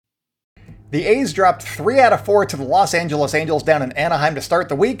The A's dropped 3 out of 4 to the Los Angeles Angels down in Anaheim to start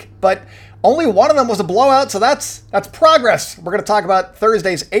the week, but only one of them was a blowout, so that's progress. We're going to talk about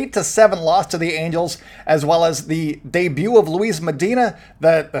Thursday's 8-7 loss to the Angels, as well as the debut of Luis Medina,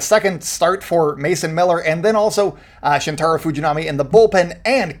 the second start for Mason Miller, and then also Shintaro Fujinami in the bullpen,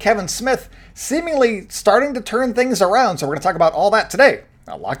 and Kevin Smith seemingly starting to turn things around. So we're going to talk about all that today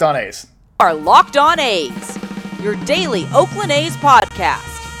on Locked On A's. Our Locked On A's, your daily Oakland A's podcast.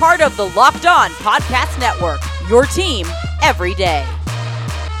 Part of the Locked On Podcast Network, your team every day.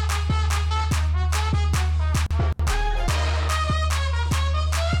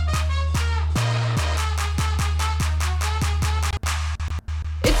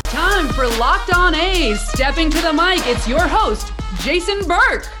 It's time for Locked On A's. Stepping to the mic, it's your host, Jason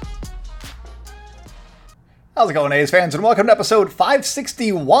Burke. How's it going, A's fans? And welcome to episode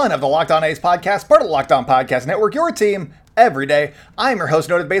 561 of the Locked On A's podcast, part of the Locked On Podcast Network, your team every day. I'm your host,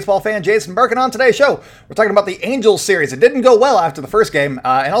 noted baseball fan Jason Burke, and on today's show, we're talking about the Angels series. It didn't go well after the first game,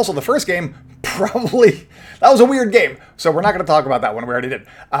 and also the first game, that was a weird game, so we're not going to talk about that one. We already did.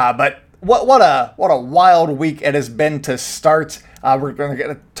 But what a wild week it has been to start. We're going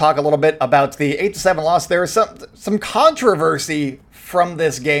to talk a little bit about the 8-7 loss. There is some controversy from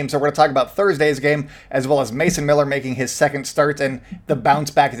this game, so we're going to talk about Thursday's game, as well as Mason Miller making his second start and the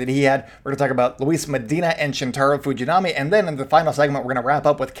bounce back that he had. We're going to talk about Luis Medina and Shintaro Fujinami, and then in the final segment, we're going to wrap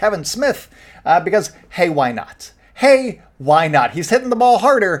up with Kevin Smith, because, hey, why not? Hey, why not? He's hitting the ball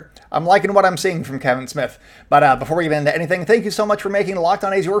harder. I'm liking what I'm seeing from Kevin Smith. But before we get into anything, thank you so much for making Locked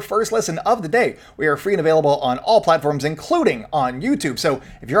On A's your first listen of the day. We are free and available on all platforms, including on YouTube. So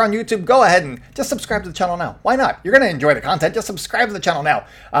if you're on YouTube, go ahead and just subscribe to the channel now. Why not? You're going to enjoy the content. Just subscribe to the channel now.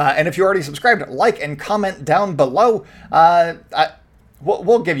 And if you already subscribed, like and comment down below.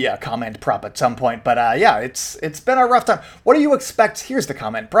 We'll give you a comment prompt at some point, but yeah, it's been a rough time. What do you expect? Here's the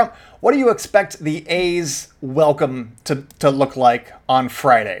comment prompt. What do you expect the A's welcome to look like on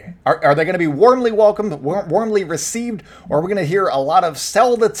Friday? Are they going to be warmly welcomed, warmly received, or are we going to hear a lot of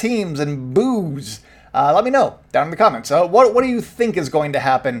sell the teams and boos? Let me know down in the comments. What do you think is going to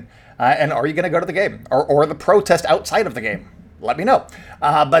happen, and are you going to go to the game or the protest outside of the game? Let me know.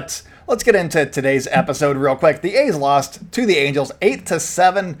 But let's get into today's episode real quick. The A's lost to the Angels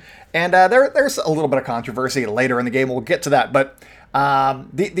 8-7, and there's a little bit of controversy later in the game. We'll get to that. But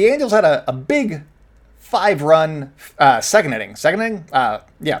the Angels had a big 5-run second inning.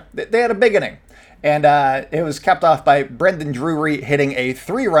 Yeah, they had a big inning. And it was capped off by Brendan Drury hitting a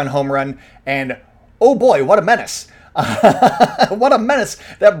 3-run home run. And oh boy, what a menace. What a menace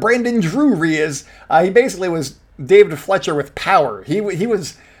that Brendan Drury is. He basically was David Fletcher with power. He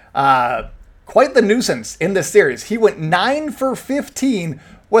was quite the nuisance in this series. He went 9 for 15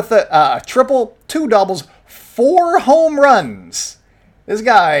 with a triple, 2 doubles, 4 home runs. This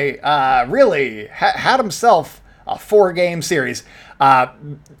guy really had himself a 4-game series.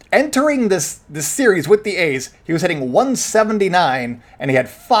 Entering this series with the A's, he was hitting 179 and he had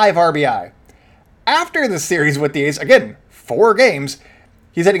 5 RBI. After the series with the A's, again, 4 games,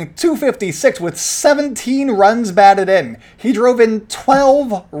 he's hitting 256 with 17 runs batted in. He drove in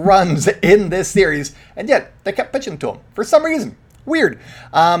 12 runs in this series, and yet they kept pitching to him for some reason. Weird.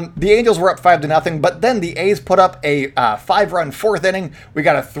 The Angels were up 5-0, but then the A's put up a 5-run 4th inning. We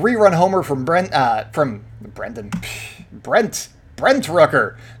got a 3-run homer from Brent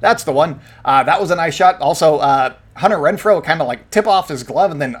Rooker. That's the one. That was a nice shot. Also, Hunter Renfroe kind of like tip off his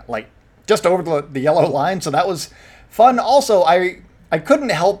glove and then like just over the yellow line. So that was fun. Also, I couldn't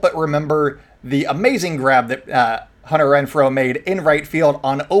help but remember the amazing grab that Hunter Renfroe made in right field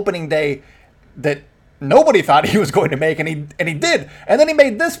on opening day that nobody thought he was going to make, and he did. And then he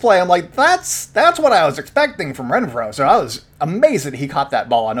made this play. I'm like, that's what I was expecting from Renfroe. So I was amazed that he caught that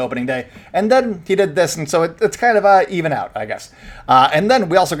ball on opening day. And then he did this, and so it's kind of even out, I guess. And then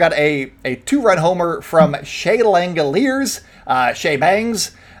we also got a 2-run homer from Shea Langoliers, Shea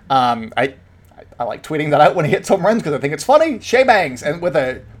Bangs. I like tweeting that out when he hits home runs because I think it's funny. Shea Bangs, and with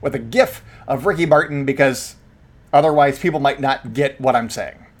a gif of Ricky Martin, because otherwise people might not get what I'm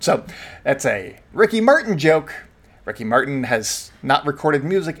saying. So that's a Ricky Martin joke. Ricky Martin has not recorded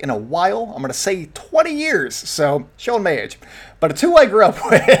music in a while. I'm going to say 20 years, so showing my age. But it's who I grew up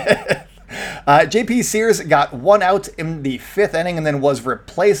with. JP Sears got 1 out in the 5th inning and then was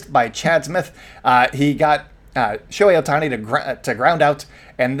replaced by Chad Smith. He got Shohei Ohtani to ground out,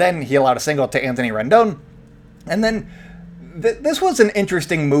 and then he allowed a single to Anthony Rendon. And then this was an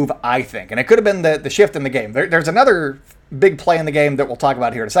interesting move, I think, and it could have been the shift in the game. There's another big play in the game that we'll talk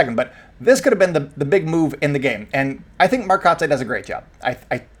about here in a second, but this could have been the big move in the game. And I think Mark Kotsay does a great job.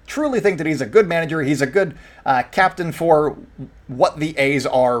 I truly think that he's a good manager. He's a good captain for what the A's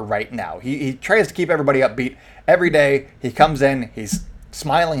are right now. He tries to keep everybody upbeat every day. He comes in, he's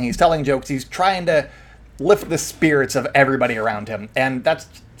smiling, he's telling jokes, he's trying to lift the spirits of everybody around him. And that's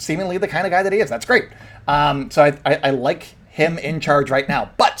seemingly the kind of guy that he is. That's great. So I like him in charge right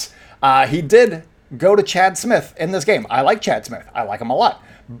now. But he did go to Chad Smith in this game. I like Chad Smith. I like him a lot.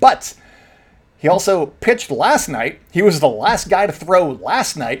 But he also pitched last night. He was the last guy to throw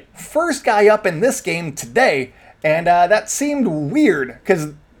last night. First guy up in this game today. And that seemed weird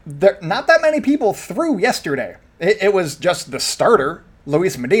because not that many people threw yesterday. It was just the starter,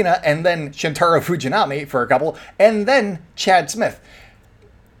 Luis Medina, and then Shintaro Fujinami for a couple, and then Chad Smith.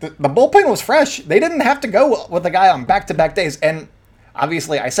 The bullpen was fresh. They didn't have to go with the guy on back-to-back days. And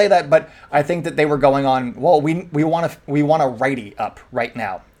obviously I say that, but I think that they were going on, well, we want a righty up right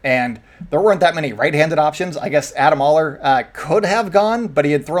now. And there weren't that many right-handed options. I guess Adam Oller could have gone, but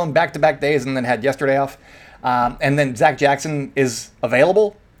he had thrown back-to-back days and then had yesterday off. And then Zach Jackson is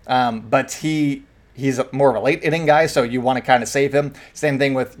available, but he's more of a late inning guy, so you want to kind of save him. Same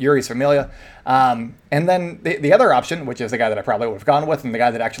thing with Yuri Familia. And then the other option, which is the guy that I probably would have gone with, and the guy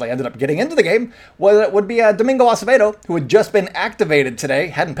that actually ended up getting into the game, would be Domingo Acevedo, who had just been activated today,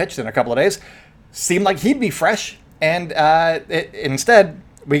 hadn't pitched in a couple of days. Seemed like he'd be fresh, and instead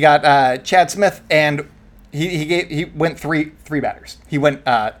we got Chad Smith, and he went three batters. He went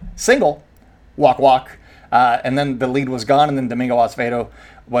single, walk, and then the lead was gone, and then Domingo Acevedo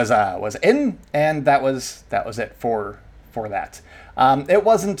was in, and that was it for that. It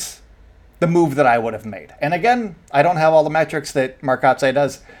wasn't the move that I would have made. And again, I don't have all the metrics that Marcotte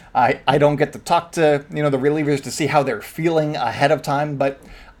does. I don't get to talk to the relievers to see how they're feeling ahead of time, but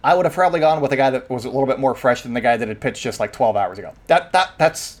I would have probably gone with a guy that was a little bit more fresh than the guy that had pitched just like 12 hours ago.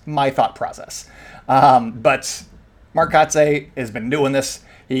 That's my thought process. But Marcotte has been doing this.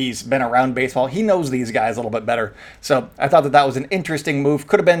 He's been around baseball. He knows these guys a little bit better. So I thought that was an interesting move.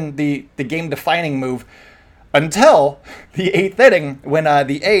 Could have been the game-defining move until the 8th inning when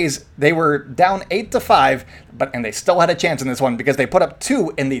the A's, they were down 8-5, and they still had a chance in this one because they put up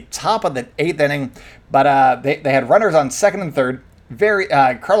 2 in the top of the 8th inning. But they had runners on second and third.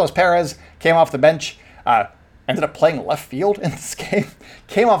 Carlos Perez came off the bench, ended up playing left field in this game,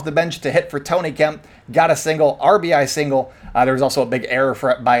 came off the bench to hit for Tony Kemp, got a single, RBI single. There was also a big error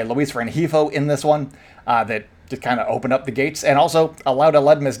by Luis Rengifo in this one that just kind of opened up the gates and also allowed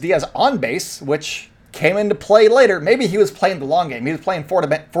Aledmys Diaz on base, which came into play later. Maybe he was playing the long game. He was playing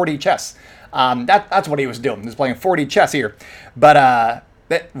 4D chess. That's what he was doing. He was playing 4D chess here. But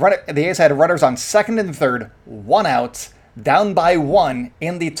the A's had runners on second and third, 1 out, down by 1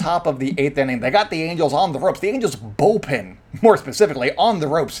 in the top of the 8th inning. They got the Angels on the ropes. The Angels bullpen, more specifically, on the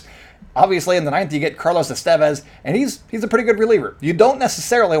ropes. Obviously, in the 9th, you get Carlos Estevez, and he's a pretty good reliever. You don't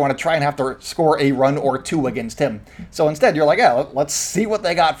necessarily want to try and have to score a run or 2 against him. So instead, you're like, yeah, let's see what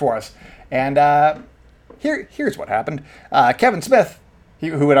they got for us. And here's what happened. Kevin Smith,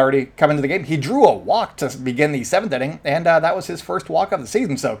 who had already come into the game, he drew a walk to begin the 7th inning, and that was his first walk of the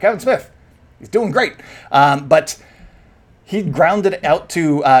season. So Kevin Smith, he's doing great. But he grounded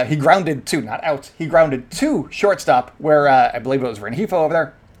to shortstop, where I believe it was Rengifo over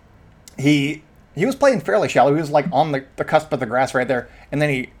there. He was playing fairly shallow. He was like on the cusp of the grass right there. And then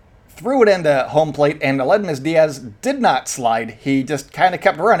he threw it into home plate, and Aledmys Diaz did not slide. He just kind of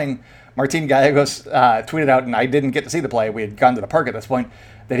kept running. Martin Gallegos tweeted out, and I didn't get to see the play. We had gone to the park at this point,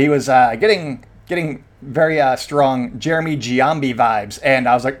 that he was getting very strong Jeremy Giambi vibes. And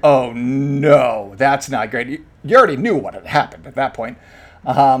I was like, oh no, that's not great. You already knew what had happened at that point.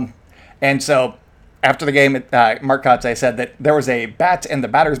 And so after the game, Marcotte said that there was a bat in the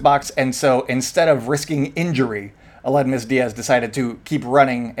batter's box, and so instead of risking injury, Aledmys Diaz decided to keep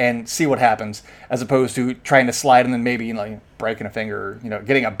running and see what happens, as opposed to trying to slide and then maybe breaking a finger, or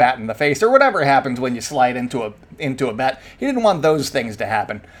getting a bat in the face, or whatever happens when you slide into a bat. He didn't want those things to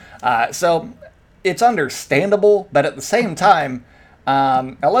happen. So it's understandable, but at the same time,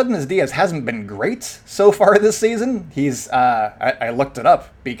 Aledmys Diaz hasn't been great so far this season. He's I looked it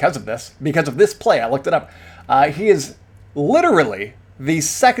up because of this play. I looked it up. He is literally the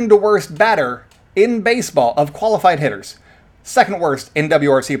second worst batter in baseball of qualified hitters. Second worst in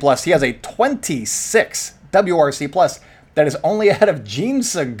WRC plus. He has a 26 WRC plus that is only ahead of Gene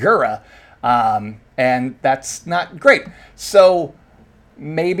Segura, and that's not great. So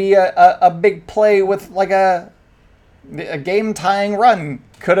maybe a big play with like a game-tying run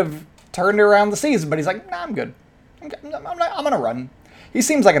could have turned around the season, but he's like, nah, I'm good. I'm going to run. He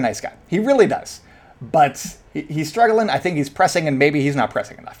seems like a nice guy. He really does. But He's struggling. I think he's pressing, and maybe he's not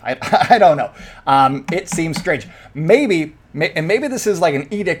pressing enough. I don't know. It seems strange. Maybe this is like an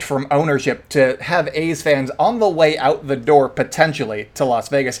edict from ownership to have A's fans on the way out the door, potentially, to Las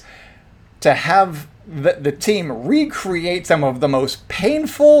Vegas, to have the team recreate some of the most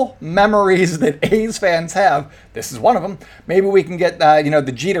painful memories that A's fans have. This is one of them. Maybe we can get,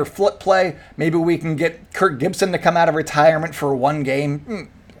 the Jeter flip play. Maybe we can get Kirk Gibson to come out of retirement for one game.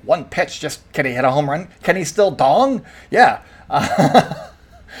 One pitch, just can he hit a home run? Can he still dong? Yeah.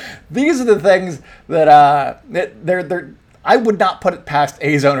 These are the things that they're. I would not put it past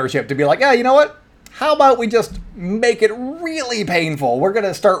A's ownership to be like, yeah, you know what? How about we just make it really painful? We're going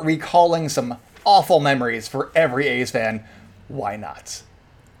to start recalling some awful memories for every A's fan. Why not?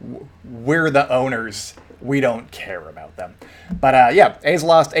 We're the owners. We don't care about them. But A's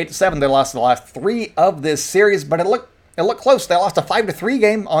lost 8-7. They lost the last 3 of this series, but it looked close. They lost a 5-3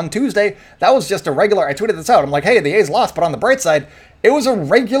 game on Tuesday. That was just a regular. I tweeted this out. I'm like, hey, the A's lost, but on the bright side, it was a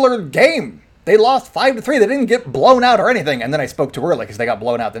regular game. They lost 5-3. They didn't get blown out or anything. And then I spoke too early because they got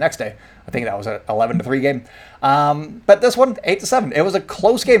blown out the next day. I think that was an 11-3 game. But this one, 8-7. It was a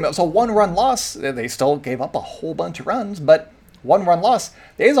close game. It was a 1-run loss. They still gave up a whole bunch of runs, but 1-run loss.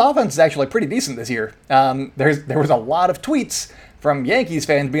 The A's offense is actually pretty decent this year. There was a lot of tweets from Yankees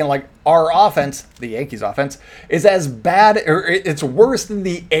fans being like, our offense, the Yankees offense, is as bad, or it's worse than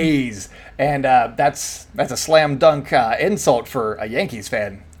the A's. And that's a slam dunk insult for a Yankees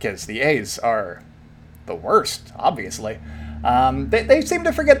fan, because the A's are the worst, obviously. They seem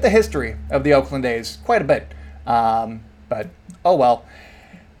to forget the history of the Oakland A's quite a bit. But, oh well.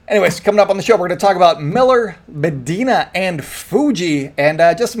 Anyways, coming up on the show, we're going to talk about Miller, Medina, and Fuji, and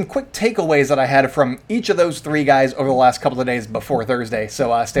just some quick takeaways that I had from each of those 3 guys over the last couple of days before Thursday.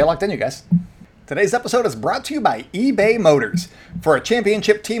 So stay locked in, you guys. Today's episode is brought to you by eBay Motors. For a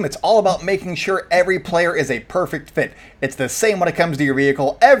championship team, it's all about making sure every player is a perfect fit. It's the same when it comes to your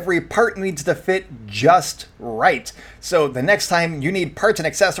vehicle. Every part needs to fit just right. So the next time you need parts and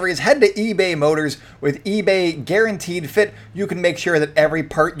accessories, head to eBay Motors. With eBay Guaranteed Fit, you can make sure that every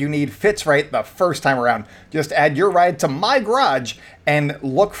part you need fits right the first time around. Just add your ride to My Garage and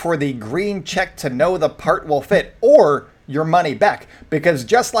look for the green check to know the part will fit, or your money back. Because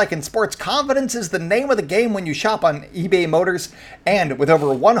just like in sports, confidence is the name of the game when you shop on eBay Motors. And with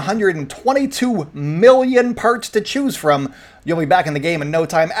over 122 million parts to choose from, you'll be back in the game in no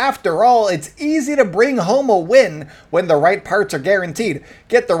time. After all, it's easy to bring home a win when the right parts are guaranteed.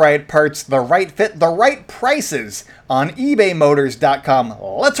 Get the right parts, the right fit, the right prices on ebaymotors.com.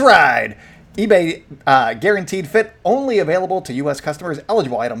 Let's ride! eBay Guaranteed Fit, only available to U.S. customers.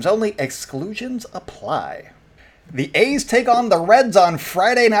 Eligible items only. Exclusions apply. The A's take on the Reds on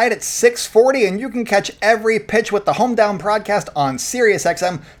Friday night at 6:40, and you can catch every pitch with the Home Down broadcast on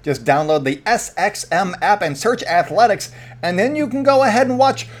SiriusXM. Just download the SXM app and search Athletics, and then you can go ahead and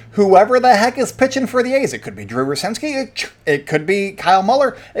watch whoever the heck is pitching for the A's. It could be Drew Rucinski, it could be Kyle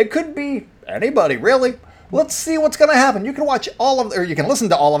Muller, it could be anybody, really. Let's see what's going to happen. You can watch you can listen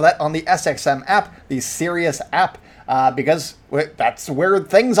to all of that on the SXM app, the Sirius app, because that's where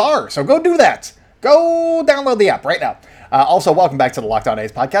things are. So go do that. Go download the app right now. Also, welcome back to the Locked On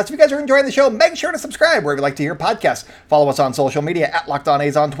A's podcast. If you guys are enjoying the show, make sure to subscribe wherever you like to hear podcasts. Follow us on social media at Locked On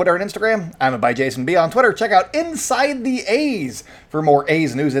A's on Twitter and Instagram. I'm by Jason B on Twitter. Check out Inside the A's for more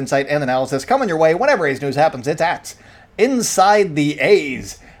A's news, insight, and analysis coming your way whenever A's news happens. It's at Inside the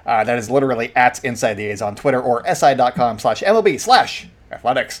A's. That is literally at Inside the A's on Twitter or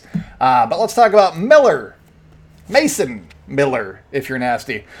si.com/MLB/athletics. But let's talk about Mason Miller, if you're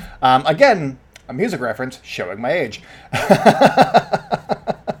nasty. Again, a music reference showing my age.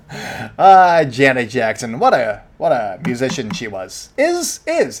 Janet Jackson, what a musician she was.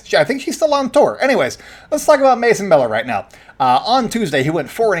 I think she's still on tour. Anyways, let's talk about Mason Miller right now. On Tuesday, he went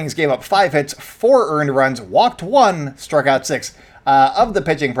 4 innings, gave up 5 hits, 4 earned runs, walked 1, struck out 6. Of the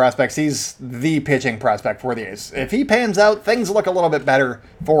pitching prospects, he's the pitching prospect for the A's. If he pans out, things look a little bit better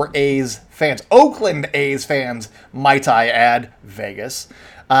for A's fans. Oakland A's fans, might I add, Vegas.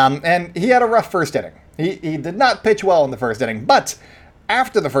 And he had a rough first inning. He did not pitch well in the first inning, but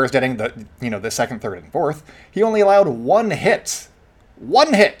after the first inning, the second, third, and fourth, he only allowed 1 hit.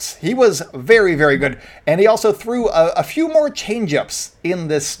 1 hit. He was very, very good. And he also threw a few more changeups in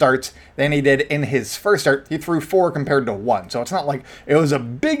this start than he did in his first start. He threw 4 compared to 1. So it's not like it was a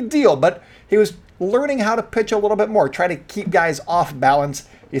big deal, but he was learning how to pitch a little bit more, try to keep guys off balance.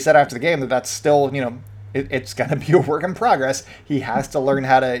 He said after the game that that's still, it's going to be a work in progress. He has to learn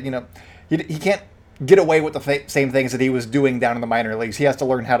how to, he can't get away with the same things that he was doing down in the minor leagues. He has to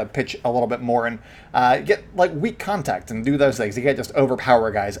learn how to pitch a little bit more and get weak contact and do those things. He can't just overpower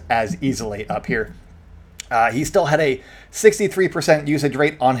guys as easily up here. He still had a 63% usage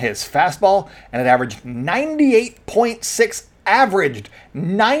rate on his fastball, and it averaged 98.6 averaged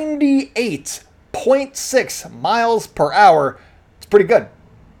 98.6 miles per hour. It's pretty good.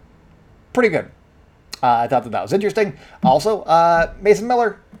 Pretty good. I thought that was interesting. Also, Mason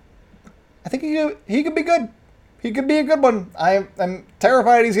Miller, I think he could be good. He could be a good one. I'm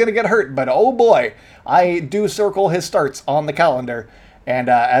terrified he's going to get hurt, but oh boy, I do circle his starts on the calendar. And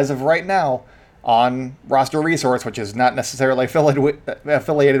as of right now, on Roster Resource, which is not necessarily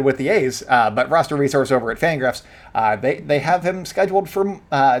affiliated with the A's, but Roster Resource over at Fangraphs, they have him scheduled for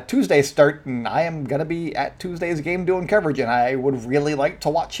Tuesday's start, and I am going to be at Tuesday's game doing coverage, and I would really like to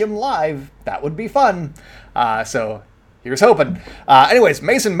watch him live. That would be fun. So here's hoping. Anyways,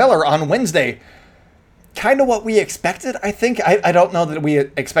 Mason Miller on Wednesday, kind of what we expected, I think. I don't know that we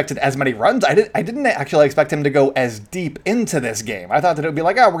expected as many runs. I didn't actually expect him to go as deep into this game. I thought that it would be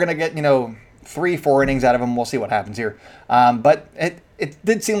like, oh, we're going to get, 3-4 innings out of him. We'll see what happens here. But it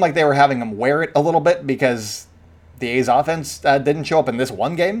did seem like they were having him wear it a little bit because the A's offense didn't show up in this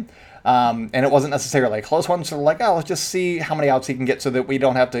one game. And it wasn't necessarily a close one. So they're like, oh, let's just see how many outs he can get so that we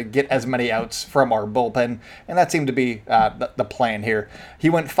don't have to get as many outs from our bullpen. And that seemed to be the plan here. He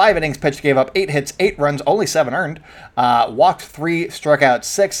went 5 innings pitched, gave up 8 hits, 8 runs, only 7 earned. Walked 3, struck out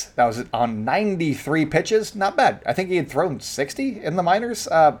 6. That was on 93 pitches. Not bad. I think he had thrown 60 in the minors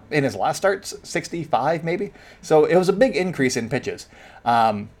in his last start, 65 maybe. So it was a big increase in pitches.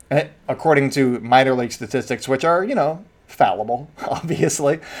 According to minor league statistics, which are, fallible,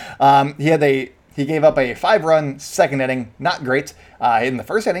 obviously. He gave up a 5-run second inning, not great. In the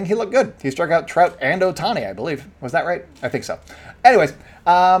first inning, he looked good. He struck out Trout and Ohtani, I believe. Was that right? I think so. Anyways,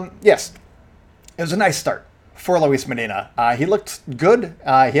 yes, it was a nice start for Luis Medina. He looked good.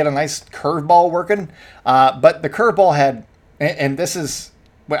 He had a nice curveball working, but the curveball had, and this is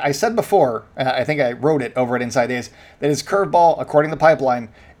what I said before, I think I wrote it over at Inside A's, that his curveball, according to Pipeline,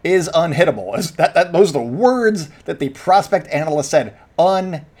 is unhittable. Those are the words that the prospect analyst said.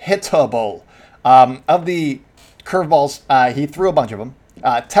 Unhittable. Of the curveballs, he threw a bunch of them.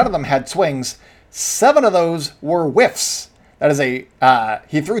 10 of them had swings. 7 of those were whiffs. That is he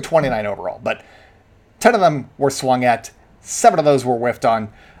threw 29 overall, but 10 of them were swung at. 7 of those were whiffed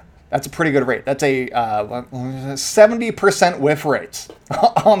on. That's a pretty good rate. That's a 70% whiff rate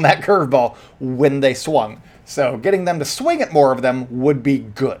on that curveball when they swung. So getting them to swing at more of them would be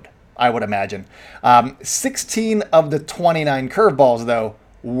good, I would imagine. 16 of the 29 curveballs, though,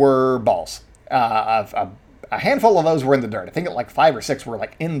 were balls. A handful of those were in the dirt. I think like 5 or 6 were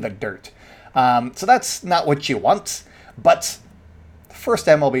in the dirt. So that's not what you want. But first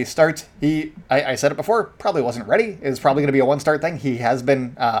MLB start, I said it before, probably wasn't ready. It was probably going to be a one-start thing. He has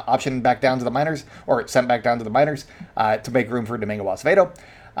been optioned back down to the minors, or sent back down to the minors to make room for Domingo Acevedo.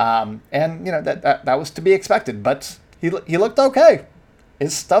 And that was to be expected, but he looked okay.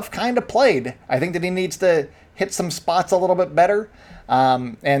 His stuff kind of played. I think that he needs to hit some spots a little bit better,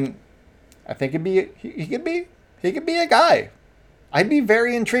 and I think he could be a guy. I'd be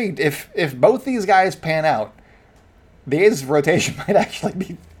very intrigued if both these guys pan out. The A's rotation might actually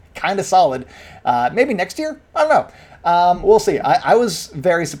be kind of solid. Maybe next year? I don't know. We'll see. I was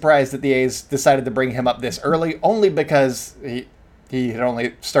very surprised that the A's decided to bring him up this early, only because he had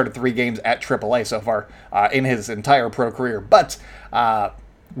only started 3 games at AAA so far in his entire pro career. But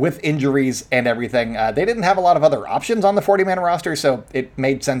with injuries and everything, they didn't have a lot of other options on the 40-man roster, so it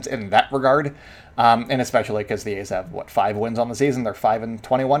made sense in that regard. And especially because the A's have, 5 wins on the season? They're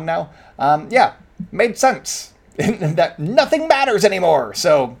 5-21 now. Yeah, made sense. That nothing matters anymore.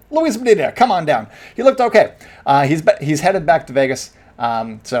 So Luis Medina, come on down. He looked okay. He's headed back to Vegas.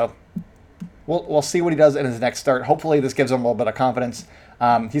 So we'll see what he does in his next start. Hopefully this gives him a little bit of confidence.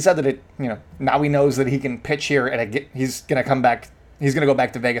 He said that now he knows that he can pitch here, and he's going to come back. He's going to go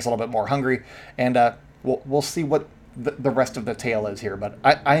back to Vegas a little bit more hungry, and we'll see what the rest of the tale is here. But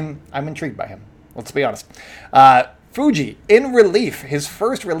I'm intrigued by him. Let's be honest. Fuji in relief, his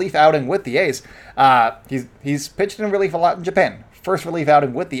first relief outing with the A's. He's pitched in relief a lot in Japan. First relief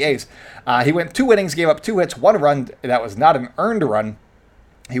outing with the A's. He went 2 innings, gave up 2 hits, 1 run. That was not an earned run.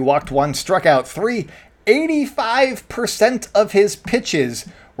 He walked 1, struck out 3. 85% of his pitches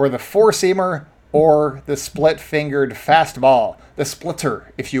were the 4-seamer or the split-fingered fastball, the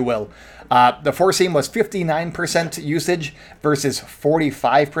splitter, if you will. The 4-seam was 59% usage versus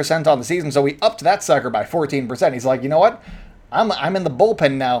 45% on the season, so he upped that sucker by 14%. He's like, you know what? I'm in the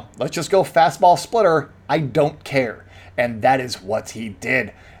bullpen now. Let's just go fastball splitter. I don't care. And that is what he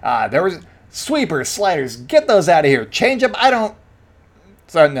did. There was sweepers, sliders, get those out of here. Changeup, I don't...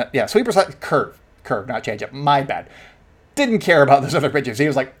 So, no, yeah, sweeper, sliders, curve, not changeup. My bad. Didn't care about those other pitches. He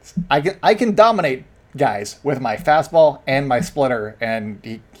was like, I can dominate guys with my fastball and my splitter, and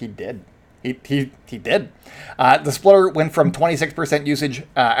he did. He did. The splitter went from 26% usage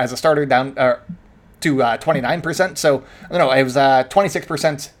as a starter down to 29%. So no, it was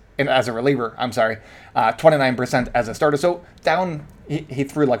 26% as a reliever. I'm sorry, 29% as a starter. So down, he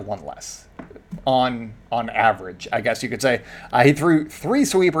threw like one less on average, I guess you could say. He threw 3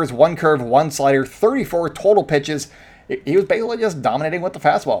 sweepers, 1 curve, 1 slider, 34 total pitches. He was basically just dominating with the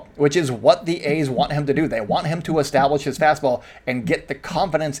fastball, which is what the A's want him to do. They want him to establish his fastball and get the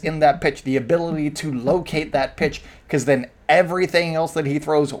confidence in that pitch, the ability to locate that pitch, because then everything else that he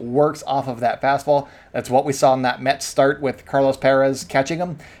throws works off of that fastball. That's what we saw in that Mets start with Carlos Perez catching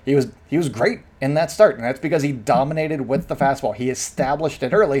him. He was great in that start, and that's because he dominated with the fastball. He established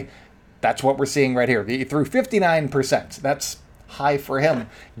it early. That's what we're seeing right here. He threw 59%. That's high for him,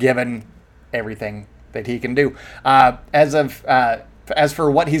 given everything that he can do. As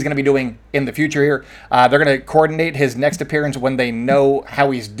for what he's going to be doing in the future here, they're going to coordinate his next appearance when they know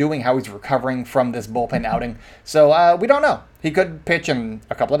how he's doing, how he's recovering from this bullpen outing. So we don't know. He could pitch in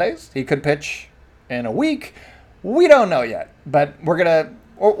a couple of days. He could pitch in a week. We don't know yet. But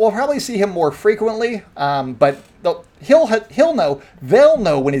we'll probably see him more frequently. But he'll know. They'll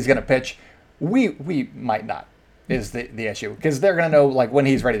know when he's going to pitch. We might not. Is the issue, because they're going to know like when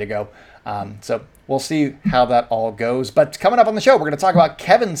he's ready to go. So we'll see how that all goes. But coming up on the show, we're going to talk about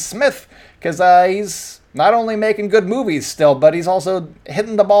Kevin Smith, because he's not only making good movies still, but he's also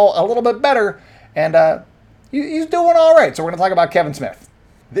hitting the ball a little bit better, and he's doing all right. So we're going to talk about Kevin Smith.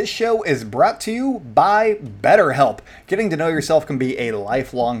 This show is brought to you by BetterHelp. Getting to know yourself can be a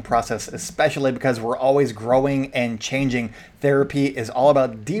lifelong process, especially because we're always growing and changing. Therapy is all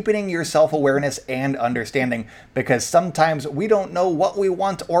about deepening your self-awareness and understanding, because sometimes we don't know what we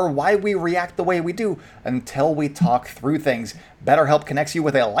want or why we react the way we do until we talk through things. BetterHelp connects you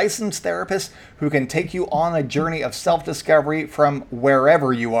with a licensed therapist who can take you on a journey of self-discovery from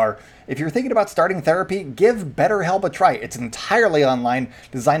wherever you are. If you're thinking about starting therapy, give BetterHelp a try. It's entirely online,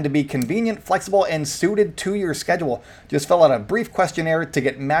 designed to be convenient, flexible, and suited to your schedule. Just fill out a brief questionnaire to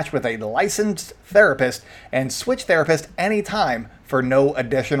get matched with a licensed therapist and switch therapist anytime for no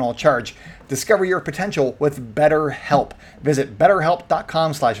additional charge. Discover your potential with BetterHelp. Visit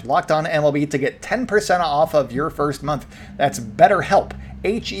betterhelp.com/LockedOnMLB to get 10% off of your first month. That's BetterHelp,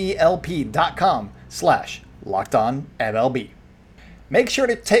 HELP.com/LockedOnMLB. Make sure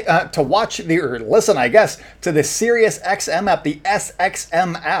to watch or listen, I guess, to the SiriusXM app, the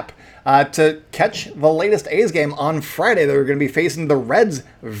SXM app, to catch the latest A's game on Friday. They're going to be facing the Reds.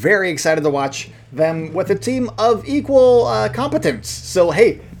 Very excited to watch them with a team of equal competence. So,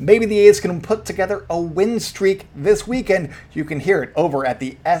 hey, maybe the A's can put together a win streak this weekend. You can hear it over at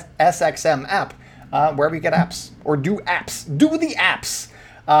the SXM app, wherever you get apps, or do apps. Do the apps.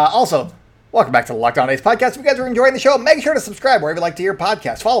 Also, welcome back to the Locked On A's podcast. If you guys are enjoying the show, make sure to subscribe wherever you like to hear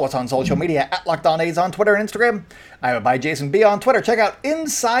podcasts. Follow us on social media at Locked On A's on Twitter and Instagram. I'm at by Jason B on Twitter. Check out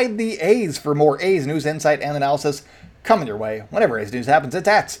Inside the A's for more A's news, insight, and analysis coming your way whenever A's news happens. It's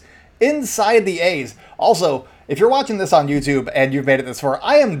at Inside the A's. Also, if you're watching this on YouTube and you've made it this far,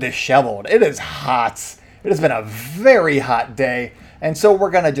 I am disheveled. It is hot. It has been a very hot day. And so we're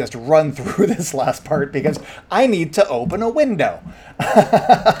going to just run through this last part because I need to open a window.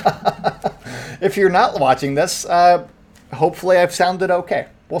 If you're not watching this, hopefully I've sounded okay.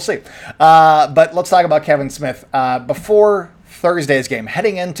 We'll see. But let's talk about Kevin Smith. Before Thursday's game,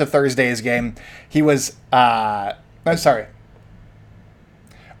 heading into Thursday's game, he was, over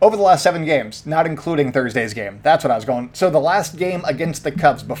the last 7 games, not including Thursday's game. That's what I was going. So the last game against the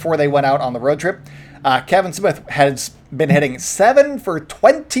Cubs before they went out on the road trip, Kevin Smith has been hitting 7 for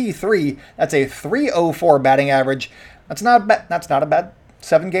 23. That's a .304 batting average. That's not a bad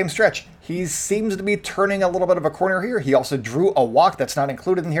 7-game stretch. He seems to be turning a little bit of a corner here. He also drew a walk. That's not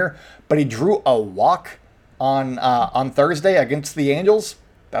included in here, but he drew a walk on Thursday against the Angels.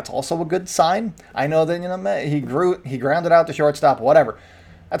 That's also a good sign. I know that he grounded out the shortstop, whatever.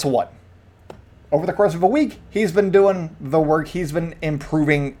 That's what? Over the course of a week, he's been doing the work. He's been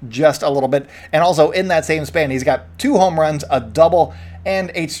improving just a little bit. And also in that same span, he's got 2 home runs, a double,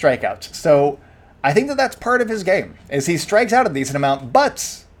 and 8 strikeouts. So I think that that's part of his game, is he strikes out a decent amount,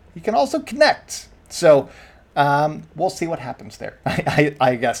 but he can also connect. So we'll see what happens there,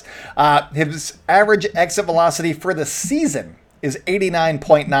 I guess. His average exit velocity for the season is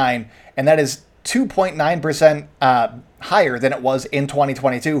 89.9, and that is 2.9% higher than it was in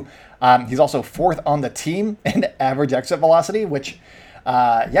 2022. He's also 4th on the team in average exit velocity, which,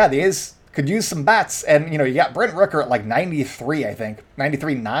 the A's could use some bats. And, you got Brent Rooker at like 93, I think.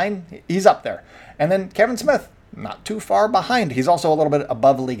 93.9. He's up there. And then Kevin Smith, not too far behind. He's also a little bit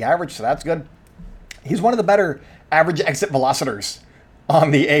above league average, so that's good. He's one of the better average exit velocitors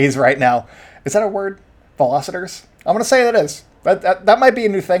on the A's right now. Is that a word? Velocitors? I'm going to say that is. That might be a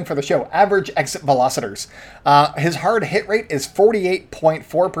new thing for the show. Average exit velocitors. His hard hit rate is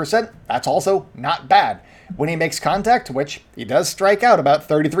 48.4%. That's also not bad. When he makes contact, which he does strike out about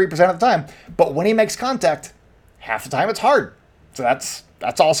 33% of the time, but when he makes contact, half the time it's hard. So that's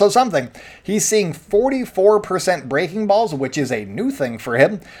also something. He's seeing 44% breaking balls, which is a new thing for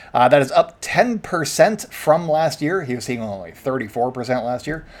him. That is up 10% from last year. He was seeing only 34% last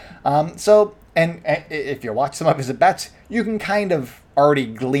year. And if you watch some of his at-bats, you can kind of already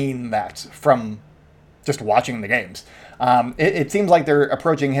glean that from just watching the games. It seems like they're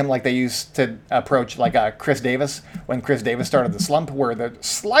approaching him like they used to approach like Chris Davis when Chris Davis started the slump, where the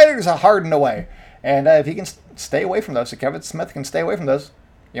sliders are hardened away. And if he can stay away from those, if Kevin Smith can stay away from those,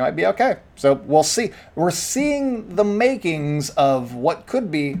 you might be okay. So we'll see. We're seeing the makings of what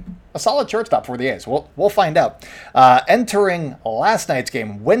could be a solid shortstop for the A's. We'll find out. Entering last night's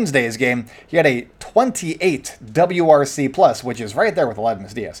game, Wednesday's game, he had a 28 WRC plus, which is right there with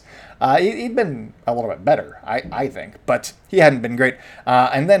Aledmys Diaz. He'd been a little bit better, I think, but he hadn't been great.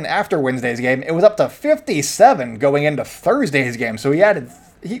 And then after Wednesday's game, it was up to 57 going into Thursday's game. So he added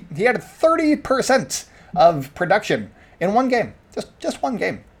 30% of production in one game. Just one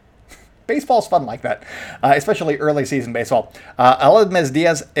game. Baseball's fun like that, especially early season baseball. Aledmys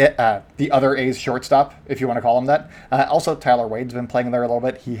Diaz, the other A's shortstop, if you want to call him that. Also, Tyler Wade's been playing there a little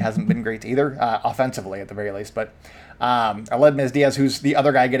bit. He hasn't been great either, offensively at the very least. But Aledmys Diaz, who's the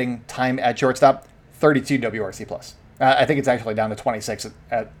other guy getting time at shortstop, 32 WRC plus. I think it's actually down to 26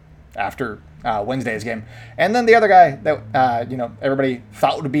 after Wednesday's game. And then the other guy that everybody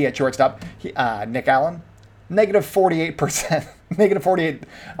thought would be at shortstop, Nick Allen, negative 48%, negative 48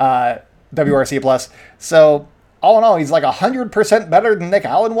 WRC plus. So all in all, he's like 100% better than Nick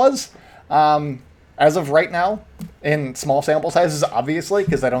Allen was as of right now in small sample sizes, obviously,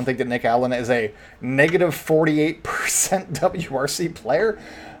 because I don't think that Nick Allen is a negative 48% WRC player.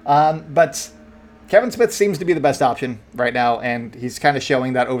 But Kevin Smith seems to be the best option right now, and he's kind of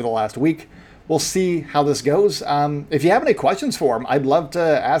showing that over the last week. We'll see how this goes. If you have any questions for him, I'd love to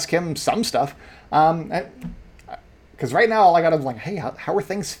ask him some stuff. Because right now, all I got is like, hey, how are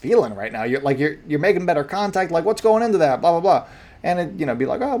things feeling right now? You're making better contact. Like, what's going into that? Blah, blah, blah. And it, be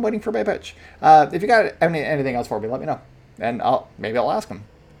like, oh, I'm waiting for my pitch. If you got anything else for me, let me know. And maybe I'll ask him.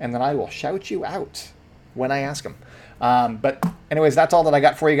 And then I will shout you out when I ask him. But anyways, that's all that I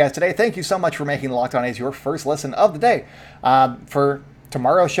got for you guys today. Thank you so much for making Locked On A's your first listen of the day. For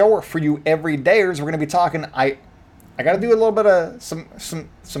tomorrow's show, or for you everydayers, we're going to be talking. I got to do a little bit of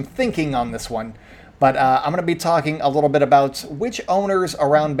some thinking on this one. But I'm going to be talking a little bit about which owners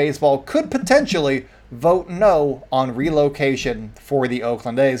around baseball could potentially vote no on relocation for the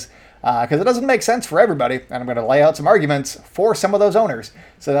Oakland A's. Because it doesn't make sense for everybody. And I'm going to lay out some arguments for some of those owners.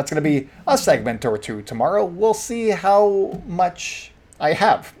 So that's going to be a segment or two tomorrow. We'll see how much I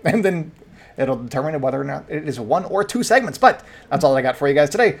have. And then it'll determine whether or not it is one or two segments. But that's all I got for you guys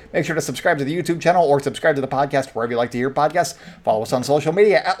today. Make sure to subscribe to the YouTube channel or subscribe to the podcast wherever you like to hear podcasts. Follow us on social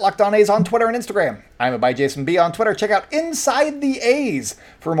media at Locked On A's on Twitter and Instagram. I'm by Jason B on Twitter. Check out Inside the A's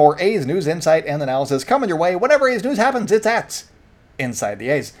for more A's news, insight, and analysis coming your way. Whenever A's news happens, it's at Inside the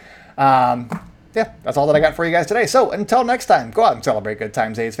A's. That's all that I got for you guys today. So until next time, go out and celebrate good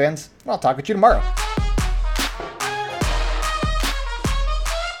times, A's fans. I'll talk with you tomorrow.